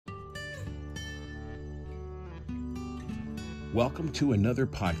Welcome to another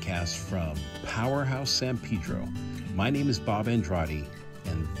podcast from Powerhouse San Pedro. My name is Bob Andrade,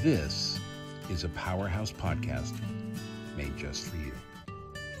 and this is a Powerhouse podcast made just for you.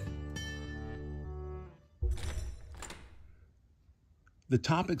 The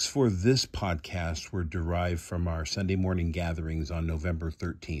topics for this podcast were derived from our Sunday morning gatherings on November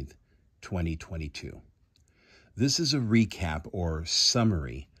 13th, 2022. This is a recap or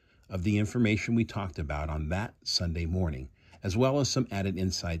summary of the information we talked about on that Sunday morning, as well as some added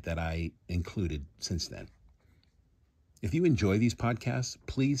insight that I included since then. If you enjoy these podcasts,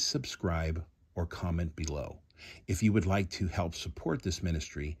 please subscribe or comment below. If you would like to help support this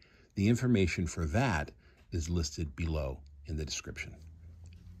ministry, the information for that is listed below in the description.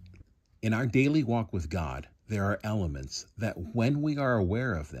 In our daily walk with God, there are elements that when we are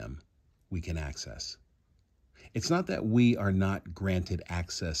aware of them, we can access. It's not that we are not granted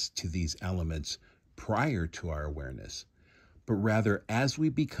access to these elements prior to our awareness, but rather as we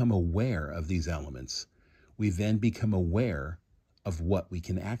become aware of these elements, we then become aware of what we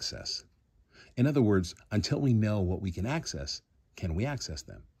can access. In other words, until we know what we can access, can we access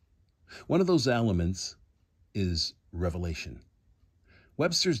them? One of those elements is revelation.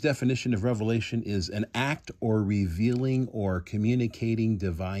 Webster's definition of revelation is an act or revealing or communicating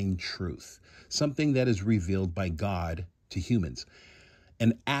divine truth, something that is revealed by God to humans,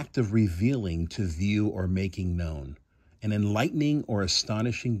 an act of revealing to view or making known, an enlightening or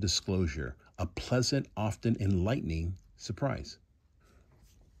astonishing disclosure, a pleasant, often enlightening surprise.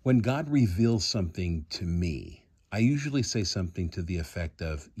 When God reveals something to me, I usually say something to the effect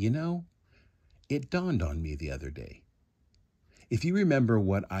of, it dawned on me the other day. If you remember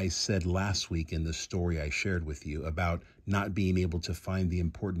what I said last week in the story I shared with you about not being able to find the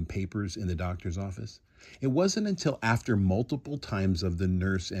important papers in the doctor's office, it wasn't until after multiple times of the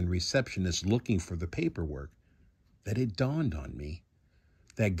nurse and receptionist looking for the paperwork that it dawned on me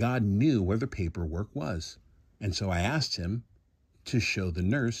that God knew where the paperwork was. And so I asked him to show the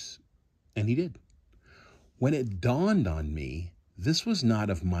nurse, and he did. When it dawned on me, this was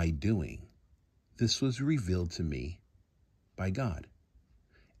not of my doing. This was revealed to me by God.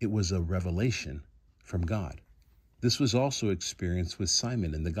 It was a revelation from God. This was also experienced with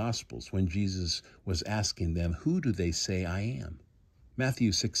Simon in the Gospels when Jesus was asking them, "Who do they say I am?"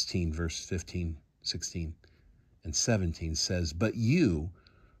 Matthew 16, verse 15, 16. And 17 says, "But you,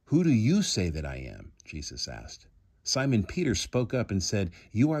 who do you say that I am?" Jesus asked. Simon Peter spoke up and said,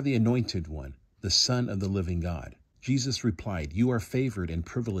 "You are the anointed one, the Son of the living God." Jesus replied, "You are favored and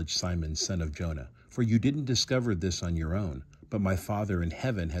privileged, Simon, son of Jonah, for you didn't discover this on your own, but my Father in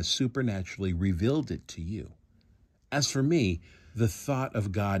heaven has supernaturally revealed it to you." As for me, the thought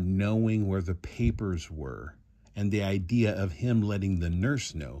of God knowing where the papers were and the idea of him letting the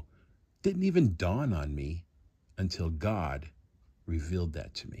nurse know didn't even dawn on me until God revealed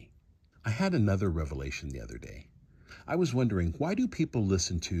that to me. I had another revelation the other day. I was wondering, why do people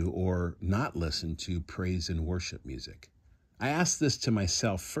listen to or not listen to praise and worship music? I asked this to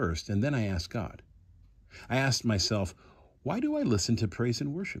myself first, and then I asked God. I asked myself, why do I listen to praise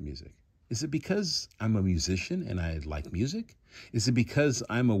and worship music? Is it because I'm a musician and I like music? Is it because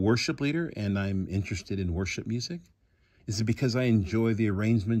I'm a worship leader and I'm interested in worship music? Is it because I enjoy the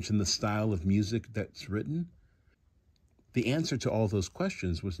arrangements and the style of music that's written? The answer to all those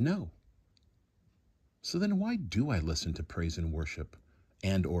questions was no. So then why do I listen to praise and worship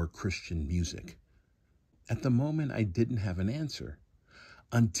and or Christian music? At the moment, I didn't have an answer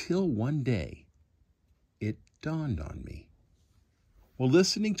until one day it dawned on me. While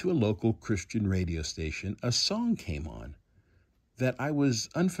listening to a local Christian radio station, a song came on that I was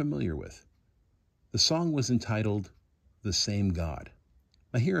unfamiliar with. The song was entitled "The Same God."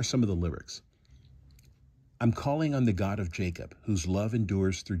 Now here are some of the lyrics. "I'm calling on the God of Jacob, whose love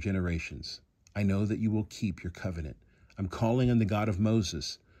endures through generations. I know that you will keep your covenant. I'm calling on the God of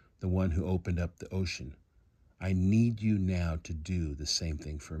Moses, the one who opened up the ocean. I need you now to do the same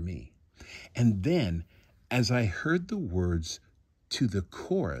thing for me." And then, as I heard the words to the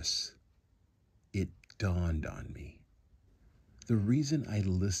chorus, it dawned on me. The reason I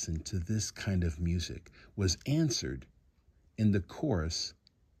listened to this kind of music was answered in the chorus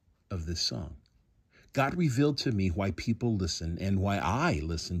of this song. God revealed to me why people listen and why I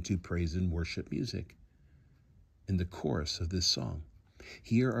listen to praise and worship music. In the chorus of this song,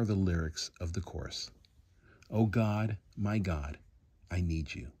 here are the lyrics of the chorus. "Oh God, my God, I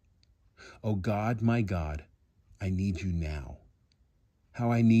need you. Oh God, my God, I need you now.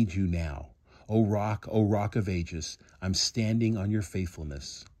 How I need you now. O rock of ages, I'm standing on your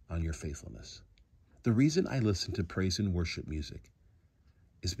faithfulness, on your faithfulness." The reason I listen to praise and worship music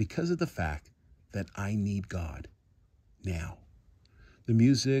is because of the fact that I need God now. The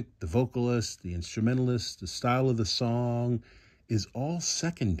music, the vocalist, the instrumentalist, the style of the song is all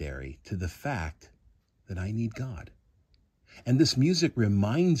secondary to the fact that I need God. And this music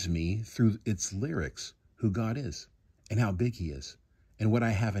reminds me through its lyrics who God is and how big he is and what I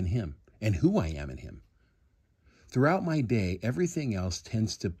have in him and who I am in him. Throughout my day, everything else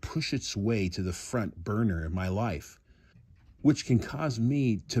tends to push its way to the front burner in my life, which can cause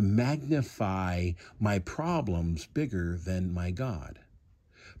me to magnify my problems bigger than my God.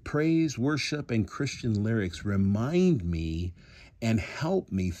 Praise, worship, and Christian lyrics remind me and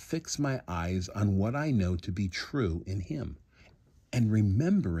help me fix my eyes on what I know to be true in him. And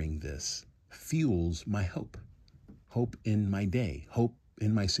remembering this fuels my hope. Hope in my day, hope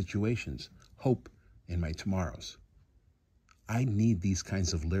in my situations, hope in my tomorrows. I need these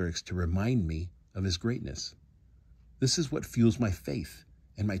kinds of lyrics to remind me of his greatness. This is what fuels my faith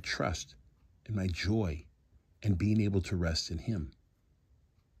and my trust and my joy and being able to rest in him.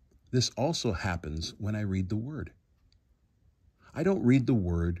 This also happens when I read the Word. I don't read the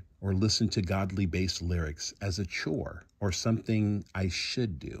Word or listen to godly-based lyrics as a chore or something I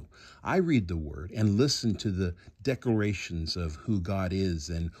should do. I read the Word and listen to the declarations of who God is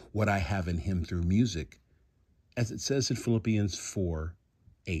and what I have in him through music, as it says in Philippians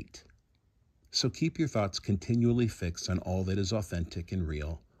 4:8. So keep your thoughts continually fixed on all that is authentic and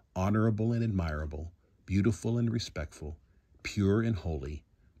real, honorable and admirable, beautiful and respectful, pure and holy,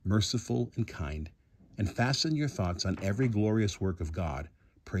 merciful and kind, and fasten your thoughts on every glorious work of God,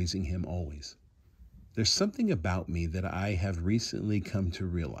 praising him always. There's something about me that I have recently come to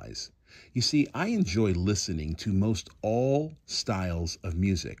realize. You see, I enjoy listening to most all styles of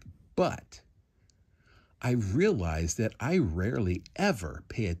music, but I've realized that I rarely ever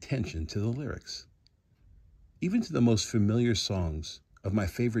pay attention to the lyrics, even to the most familiar songs of my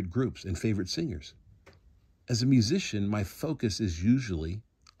favorite groups and favorite singers. As a musician, my focus is usually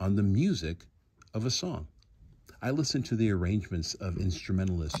on the music of a song. I listen to the arrangements of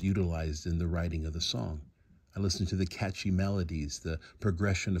instrumentalists utilized in the writing of the song. I listen to the catchy melodies, the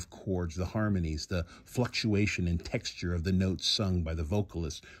progression of chords, the harmonies, the fluctuation and texture of the notes sung by the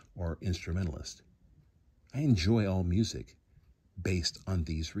vocalist or instrumentalist. I enjoy all music based on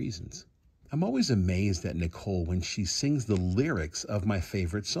these reasons. I'm always amazed at Nicole when she sings the lyrics of my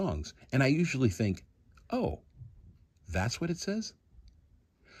favorite songs, and I usually think, oh, that's what it says?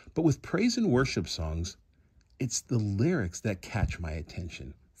 But with praise and worship songs, it's the lyrics that catch my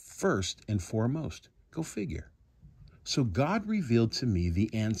attention, first and foremost. Go figure. So God revealed to me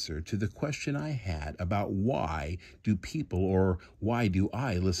the answer to the question I had about why do people or why do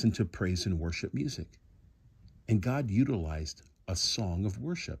I listen to praise and worship music? And God utilized a song of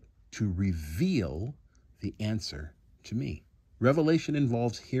worship to reveal the answer to me. Revelation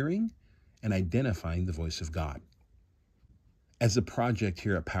involves hearing and identifying the voice of God. As a project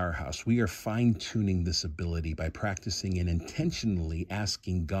here at Powerhouse, we are fine-tuning this ability by practicing and intentionally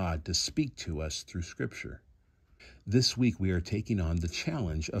asking God to speak to us through Scripture. This week, we are taking on the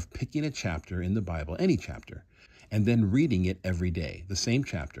challenge of picking a chapter in the Bible, any chapter, and then reading it every day, the same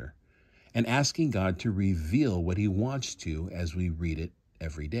chapter, and asking God to reveal what he wants to as we read it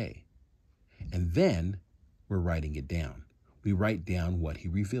every day. And then we're writing it down. We write down what he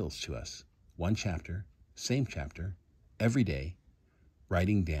reveals to us. One chapter, same chapter, every day,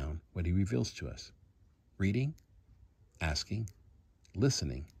 writing down what he reveals to us. Reading, asking,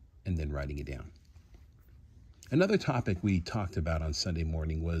 listening, and then writing it down. Another topic we talked about on Sunday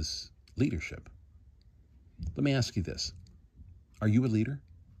morning was leadership. Let me ask you this. Are you a leader?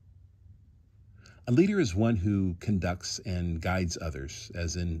 A leader is one who conducts and guides others,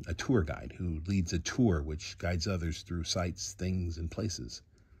 as in a tour guide who leads a tour which guides others through sights, things, and places.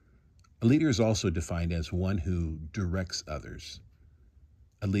 A leader is also defined as one who directs others.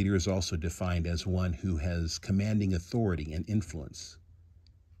 A leader is also defined as one who has commanding authority and influence.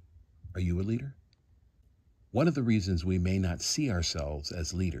 Are you a leader? One of the reasons we may not see ourselves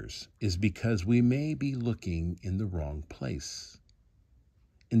as leaders is because we may be looking in the wrong place.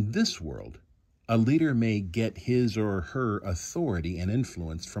 In this world, a leader may get his or her authority and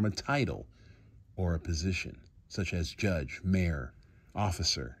influence from a title or a position, such as judge, mayor,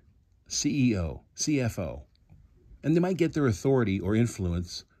 officer, CEO, CFO. And they might get their authority or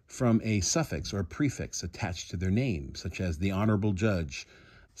influence from a suffix or prefix attached to their name, such as the honorable judge,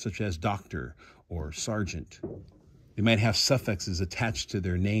 such as doctor or sergeant. They might have suffixes attached to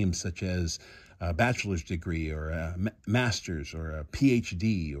their name, such as a bachelor's degree or a master's or a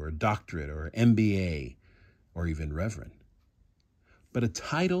PhD or a doctorate or MBA or even reverend. But a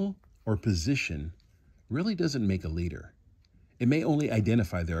title or position really doesn't make a leader. It may only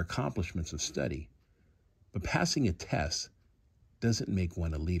identify their accomplishments of study, but passing a test doesn't make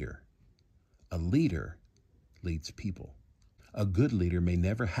one a leader. A leader leads people. A good leader may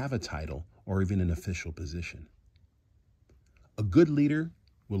never have a title or even an official position. A good leader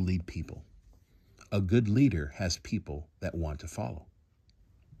will lead people. A good leader has people that want to follow.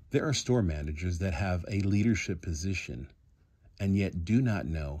 There are store managers that have a leadership position and yet do not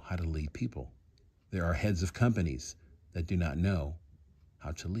know how to lead people. There are heads of companies that do not know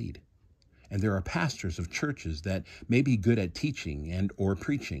how to lead. And there are pastors of churches that may be good at teaching and or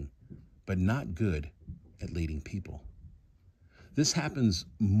preaching, but not good at leading people. This happens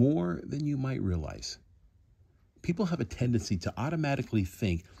more than you might realize. People have a tendency to automatically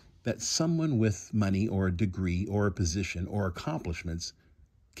think that someone with money or a degree or a position or accomplishments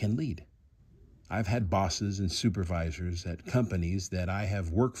can lead. I've had bosses and supervisors at companies that I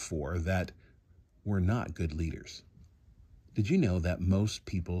have worked for that were not good leaders. Did you know that most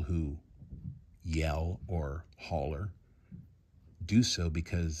people who yell or holler do so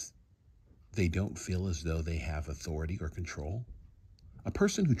because they don't feel as though they have authority or control? A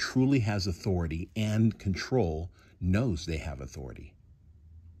person who truly has authority and control knows they have authority.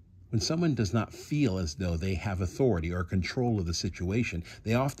 When someone does not feel as though they have authority or control of the situation,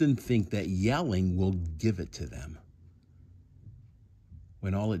 they often think that yelling will give it to them,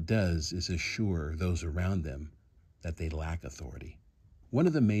 when all it does is assure those around them that they lack authority. One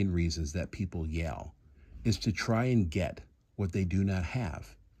of the main reasons that people yell is to try and get what they do not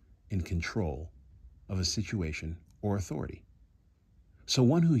have in control of a situation or authority. So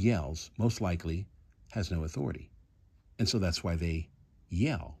one who yells most likely has no authority. And so that's why they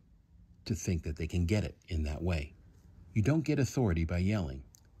yell, to think that they can get it in that way. You don't get authority by yelling.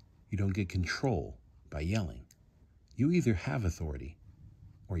 You don't get control by yelling. You either have authority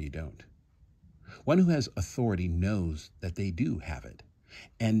or you don't. One who has authority knows that they do have it,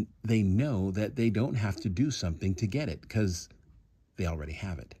 and they know that they don't have to do something to get it because they already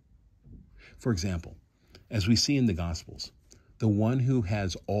have it. For example, as we see in the Gospels, the one who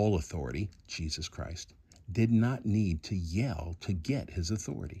has all authority, Jesus Christ, did not need to yell to get his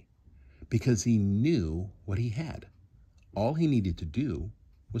authority because he knew what he had. All he needed to do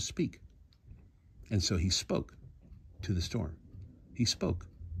was speak. And so he spoke to the storm. He spoke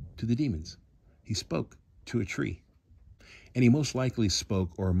to the demons. He spoke to a tree. And he most likely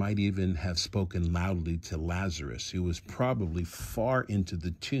spoke, or might even have spoken loudly, to Lazarus, who was probably far into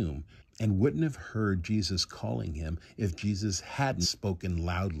the tomb and wouldn't have heard Jesus calling him if Jesus hadn't spoken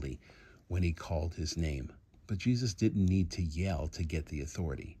loudly when he called his name. But Jesus didn't need to yell to get the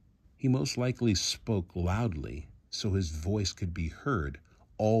authority. He most likely spoke loudly so his voice could be heard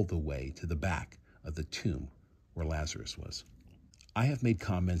all the way to the back of the tomb where Lazarus was. I have made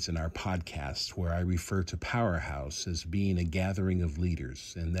comments in our podcast where I refer to Powerhouse as being a gathering of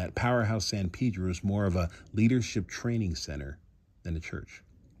leaders, and that Powerhouse San Pedro is more of a leadership training center than a church.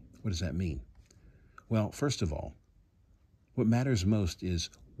 What does that mean? Well, first of all, what matters most is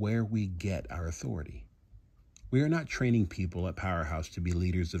where we get our authority. We are not training people at Powerhouse to be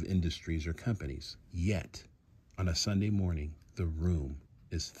leaders of industries or companies. Yet, on a Sunday morning, the room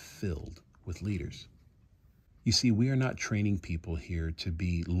is filled with leaders. You see, we are not training people here to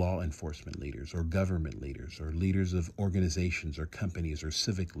be law enforcement leaders or government leaders or leaders of organizations or companies or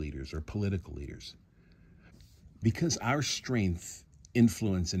civic leaders or political leaders. Because our strength,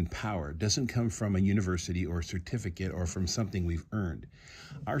 influence, and power doesn't come from a university or a certificate or from something we've earned.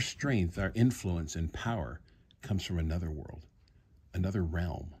 Our strength, our influence, and power comes from another world, another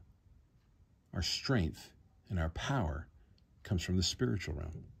realm. Our strength and our power comes from the spiritual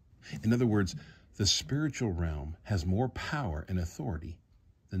realm. In other words, the spiritual realm has more power and authority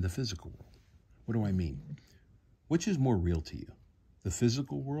than the physical world. What do I mean? Which is more real to you, the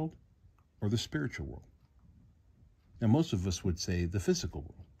physical world or the spiritual world? Now, most of us would say the physical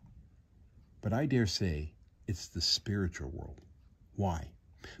world, but I dare say it's the spiritual world. Why?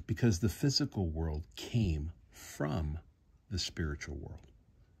 Because the physical world came from the spiritual world.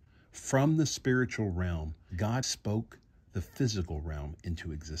 From the spiritual realm, God spoke the physical realm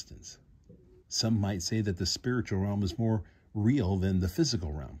into existence. Some might say that the spiritual realm is more real than the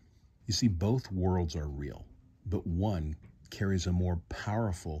physical realm. You see, both worlds are real, but one carries a more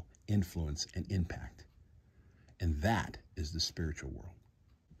powerful influence and impact. And that is the spiritual world.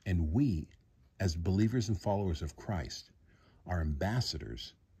 And we, as believers and followers of Christ, are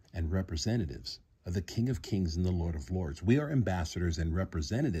ambassadors and representatives of the King of Kings and the Lord of Lords. We are ambassadors and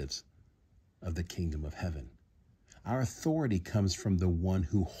representatives of the kingdom of heaven. Our authority comes from the one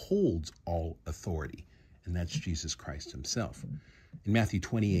who holds all authority, and that's Jesus Christ himself. In Matthew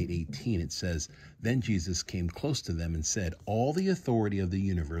 28:18, it says, "Then Jesus came close to them and said, 'All the authority of the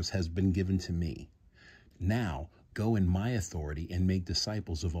universe has been given to me. Now Go in my authority and make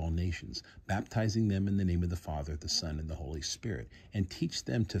disciples of all nations, baptizing them in the name of the Father, the Son, and the Holy Spirit, and teach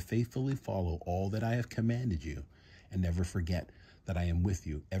them to faithfully follow all that I have commanded you, and never forget that I am with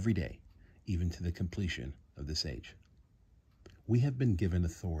you every day, even to the completion of this age. We have been given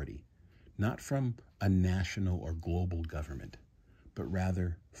authority, not from a national or global government, but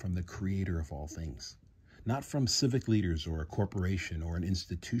rather from the Creator of all things, not from civic leaders or a corporation or an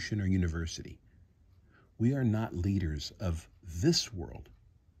institution or university. We are not leaders of this world.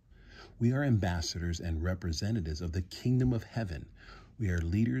 We are ambassadors and representatives of the kingdom of heaven. We are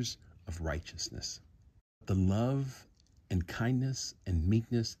leaders of righteousness. The love and kindness and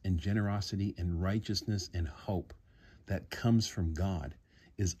meekness and generosity and righteousness and hope that comes from God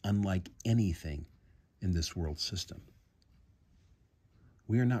is unlike anything in this world system.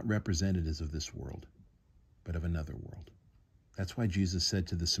 We are not representatives of this world, but of another world. That's why Jesus said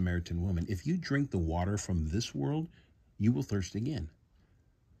to the Samaritan woman, if you drink the water from this world, you will thirst again.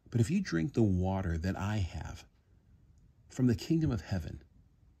 But if you drink the water that I have from the kingdom of heaven,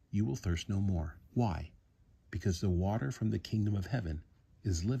 you will thirst no more. Why? Because the water from the kingdom of heaven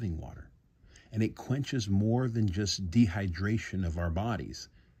is living water, and it quenches more than just dehydration of our bodies.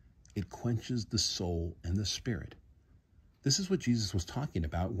 It quenches the soul and the spirit. This is what Jesus was talking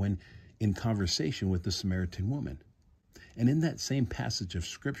about when in conversation with the Samaritan woman. And in that same passage of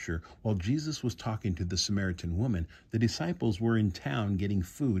Scripture, while Jesus was talking to the Samaritan woman, the disciples were in town getting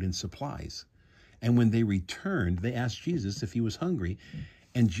food and supplies. And when they returned, they asked Jesus if he was hungry,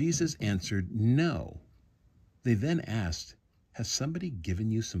 and Jesus answered, no. They then asked, has somebody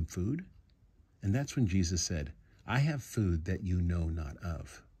given you some food? And that's when Jesus said, I have food that you know not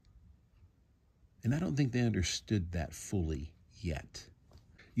of. And I don't think they understood that fully yet.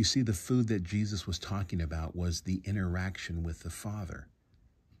 You see, the food that Jesus was talking about was the interaction with the Father.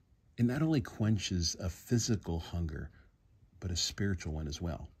 It not only quenches a physical hunger, but a spiritual one as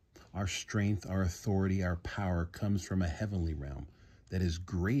well. Our strength, our authority, our power comes from a heavenly realm that is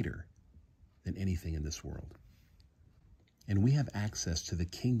greater than anything in this world. And we have access to the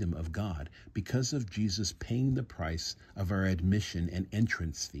kingdom of God because of Jesus paying the price of our admission and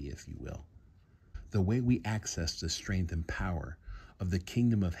entrance fee, if you will. The way we access the strength and power of the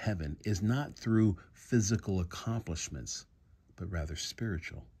kingdom of heaven is not through physical accomplishments, but rather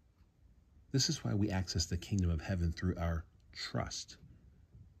spiritual. This is why we access the kingdom of heaven through our trust,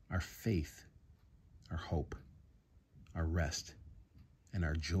 our faith, our hope, our rest, and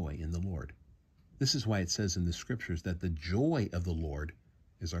our joy in the Lord. This is why it says in the scriptures that the joy of the Lord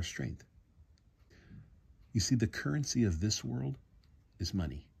is our strength. You see, the currency of this world is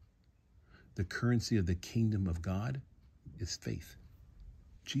money. The currency of the kingdom of God is faith.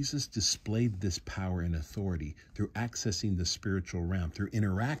 Jesus displayed this power and authority through accessing the spiritual realm, through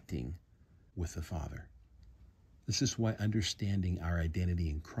interacting with the Father. This is why understanding our identity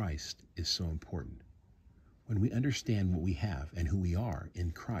in Christ is so important. When we understand what we have and who we are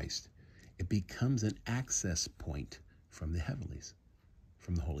in Christ, it becomes an access point from the heavenlies,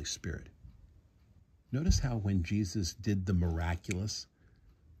 from the Holy Spirit. Notice how when Jesus did the miraculous,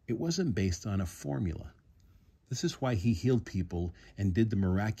 it wasn't based on a formula. This is why he healed people and did the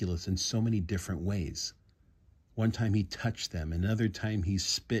miraculous in so many different ways. One time he touched them, another time he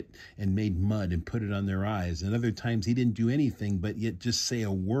spit and made mud and put it on their eyes, and other times he didn't do anything but yet just say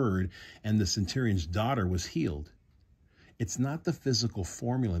a word and the centurion's daughter was healed. It's not the physical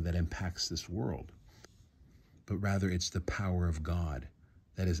formula that impacts this world, but rather it's the power of God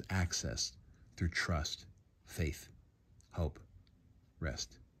that is accessed through trust, faith, hope,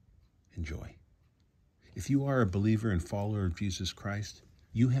 rest, and joy. If you are a believer and follower of Jesus Christ,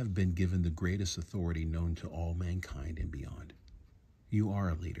 you have been given the greatest authority known to all mankind and beyond. You are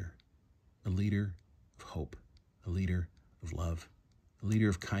a leader of hope, a leader of love, a leader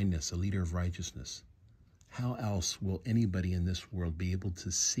of kindness, a leader of righteousness. How else will anybody in this world be able to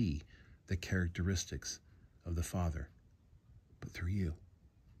see the characteristics of the Father but through you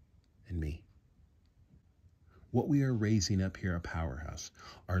and me? What we are raising up here at Powerhouse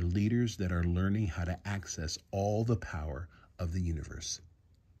are leaders that are learning how to access all the power of the universe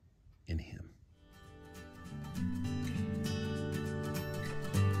in Him.